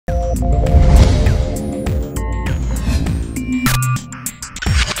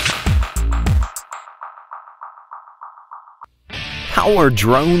How are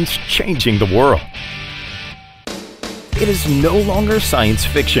drones changing the world? It is no longer science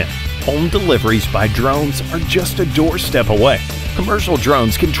fiction. Home deliveries by drones are just a doorstep away. Commercial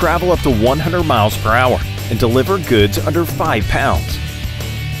drones can travel up to 100 miles per hour and deliver goods under 5 pounds.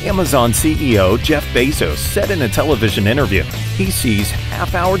 Amazon CEO Jeff Bezos said in a television interview, he sees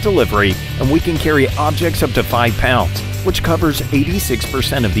half-hour delivery and we can carry objects up to 5 pounds, which covers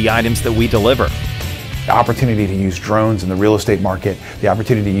 86% of the items that we deliver. The opportunity to use drones in the real estate market, the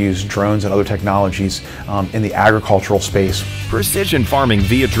opportunity to use drones and other technologies in the agricultural space. Precision farming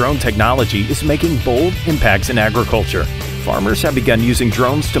via drone technology is making bold impacts in agriculture. Farmers have begun using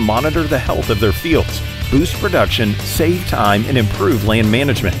drones to monitor the health of their fields, boost production, save time, and improve land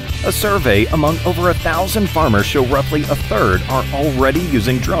management. A survey among over 1,000 farmers show roughly a third are already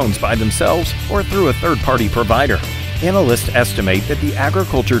using drones by themselves or through a third-party provider. Analysts estimate that the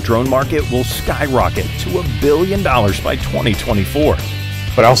agriculture drone market will skyrocket to $1 billion by 2024.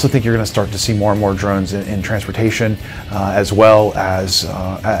 But I also think you're going to start to see more and more drones in transportation, as well as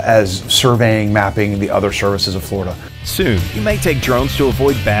surveying, mapping the other services of Florida. Soon, you may take drones to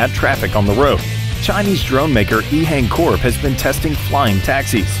avoid bad traffic on the road. Chinese drone maker Ehang Corp has been testing flying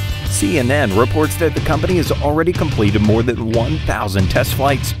taxis. CNN reports that the company has already completed more than 1,000 test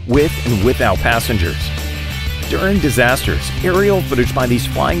flights with and without passengers. During disasters, aerial footage by these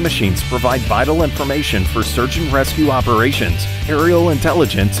flying machines provide vital information for search and rescue operations, aerial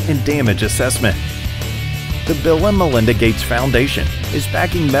intelligence, and damage assessment. The Bill and Melinda Gates Foundation is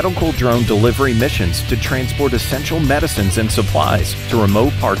backing medical drone delivery missions to transport essential medicines and supplies to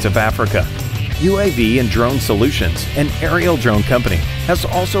remote parts of Africa. UAV and Drone Solutions, an aerial drone company, has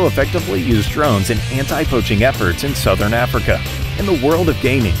also effectively used drones in anti-poaching efforts in southern Africa. In the world of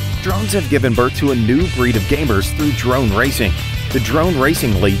gaming, drones have given birth to a new breed of gamers through drone racing. The Drone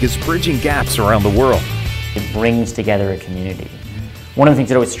Racing League is bridging gaps around the world. It brings together a community. One of the things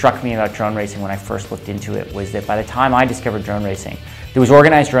that always struck me about drone racing when I first looked into it was that by the time I discovered drone racing, there was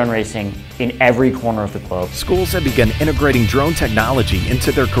organized drone racing in every corner of the globe. Schools have begun integrating drone technology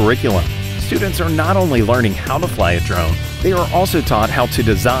into their curriculum. Students are not only learning how to fly a drone, they are also taught how to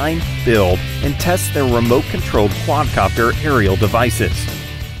design, build, and test their remote-controlled quadcopter aerial devices.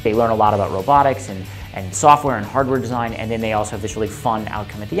 They learn a lot about robotics and software and hardware design, and then they also have this really fun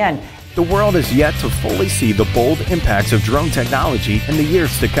outcome at the end. The world is yet to fully see the bold impacts of drone technology in the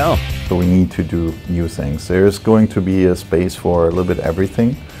years to come. So we need to do new things. There's going to be a space for a little bit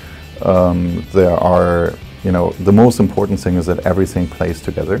everything. The most important thing is that everything plays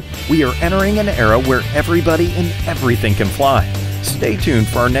together. We are entering an era where everybody and everything can fly. Stay tuned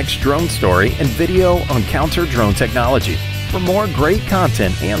for our next drone story and video on counter-drone technology. For more great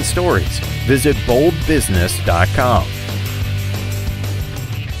content and stories, visit boldbusiness.com.